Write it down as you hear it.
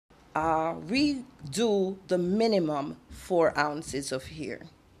We do the minimum 4 ounces of hair.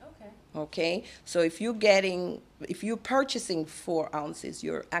 Okay. Okay, so if you're purchasing 4 ounces,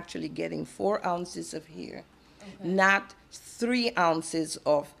 you're actually getting 4 ounces of hair, Okay. not 3 ounces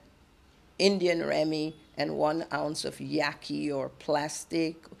of Indian Remy and 1 ounce of yaki or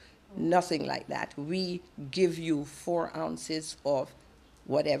plastic, nothing like that. We give you 4 ounces of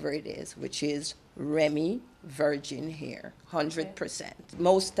whatever it is, which is Remy virgin hair, 100%.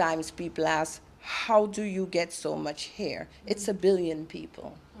 Most times people ask, how do you get so much hair? It's a billion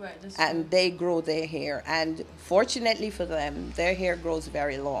people. Right, that's And true. they grow their hair. And fortunately for them, their hair grows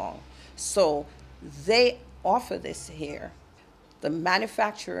very long. So they offer this hair. The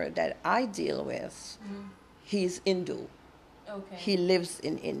manufacturer that I deal with, he's Hindu. Okay. He lives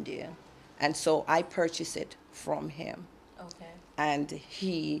in India. And so I purchase it from him. Okay. And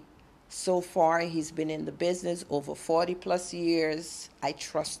so far, he's been in the business over 40 plus years. I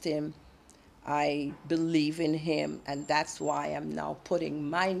trust him. I believe in him. And that's why I'm now putting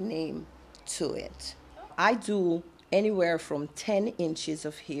my name to it. I do anywhere from 10 inches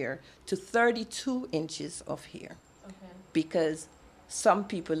of hair to 32 inches of hair Okay. because some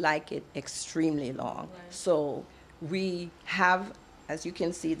people like it extremely long. Right. So we have, as you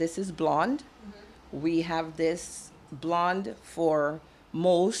can see, this is blonde. We have this blonde for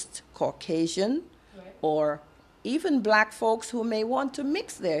most Caucasian Right. or even black folks who may want to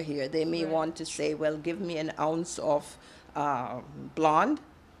mix their hair. They may Right. want to say, well, give me an ounce of blonde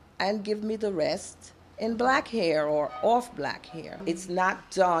and give me the rest in black hair or off black hair. It's not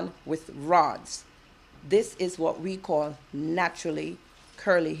done with rods. This is what we call naturally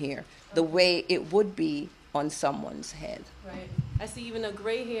curly hair, the way it would be on someone's head. Right. I see even a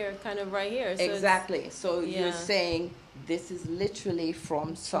gray hair kind of right here. So Exactly. So yeah. you're saying this is literally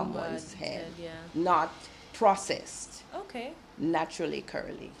from someone's Somebody's head, head, yeah. not processed, Okay. naturally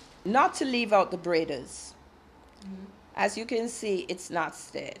curly. Not to leave out the braiders. As you can see, it's not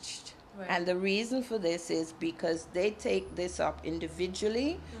stitched. Right. And the reason for this is because they take this up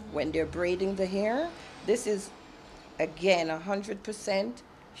individually when they're braiding the hair. This is, again, 100%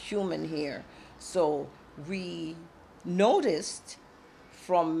 human hair. So we noticed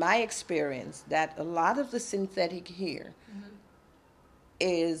from my experience that a lot of the synthetic hair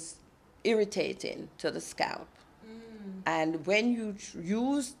is irritating to the scalp. And when you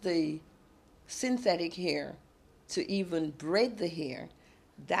use the synthetic hair to even braid the hair,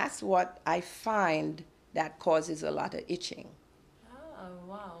 that's what I find that causes a lot of itching Oh,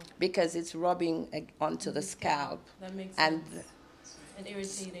 wow. because it's rubbing onto the scalp. That makes And sense. And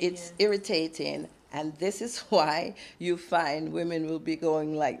irritating. it's yeah. irritating, and this is why you find women will be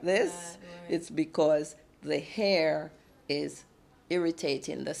going like this. Right. It's because the hair is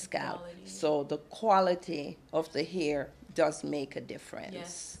irritating the scalp. Quality. So the quality of the hair does make a difference.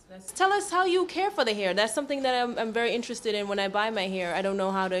 Yes. Tell us how you care for the hair. That's something that I'm very interested in when I buy my hair. I don't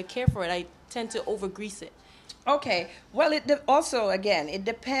know how to care for it. I tend to over grease it. Okay. Well, also, again, it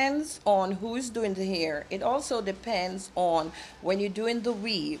depends on who's doing the hair. It also depends on when you're doing the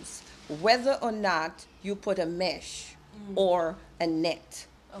weaves, whether or not you put a mesh or a net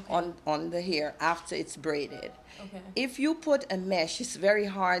Okay. on the hair after it's braided. Okay. If you put a mesh, it's very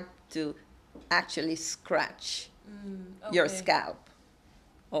hard to actually scratch your Okay. scalp.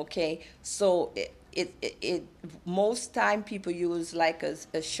 Okay, so it most time people use like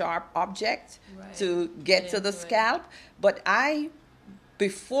a sharp object Right. to get to the into it. scalp, but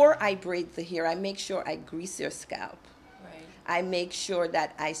before I braid the hair, I make sure I grease your scalp. Right. I make sure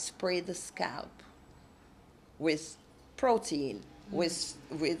that I spray the scalp with protein, with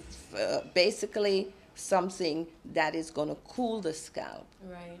basically something that is going to cool the scalp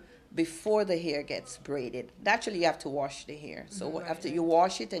Right. before the hair gets braided. Naturally, you have to wash the hair. So Right, after right. you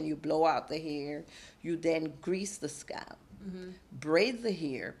wash it and you blow out the hair, you then grease the scalp, braid the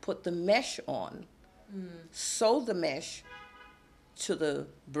hair, put the mesh on, sew the mesh to the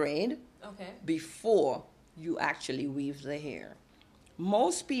braid Okay. before you actually weave the hair.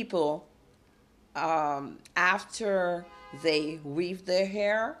 Most people, after they weave their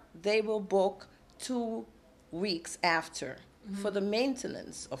hair, they will book 2 weeks after for the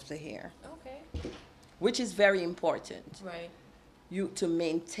maintenance of the hair, Okay. which is very important Right. to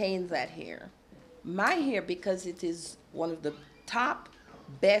maintain that hair. My hair, because it is one of the top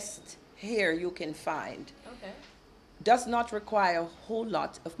best hair you can find, Okay. does not require a whole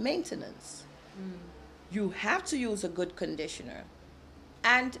lot of maintenance. You have to use a good conditioner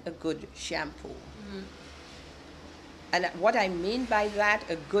and a good shampoo. And what I mean by that,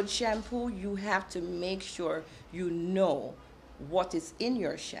 a good shampoo, you have to make sure you know what is in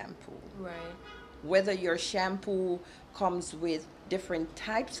your shampoo. Right. Whether your shampoo comes with different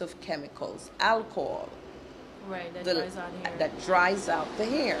types of chemicals, alcohol, Right, that the, dries out hair. that dries out the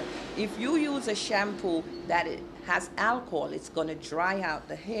hair. If you use a shampoo that it has alcohol, it's going to dry out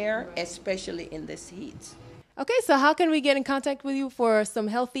the hair, Right. especially in this heat. Okay, so how can we get in contact with you for some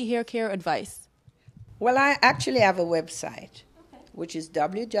healthy hair care advice? Well, I actually have a website, Okay. which is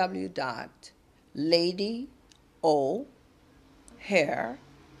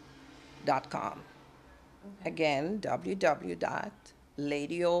www.ladyohair.com. Again,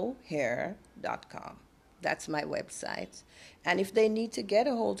 www.ladyohair.com. That's my website. And if they need to get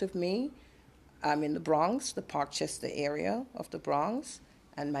a hold of me, I'm in the Bronx, the Parkchester area of the Bronx,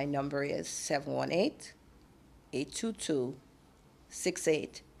 and my number is 718-822-6858.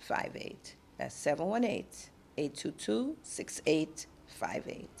 That's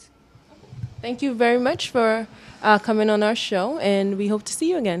 718-822-6858. Thank you very much for coming on our show, and we hope to see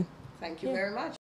you again. Thank you Yeah. very much.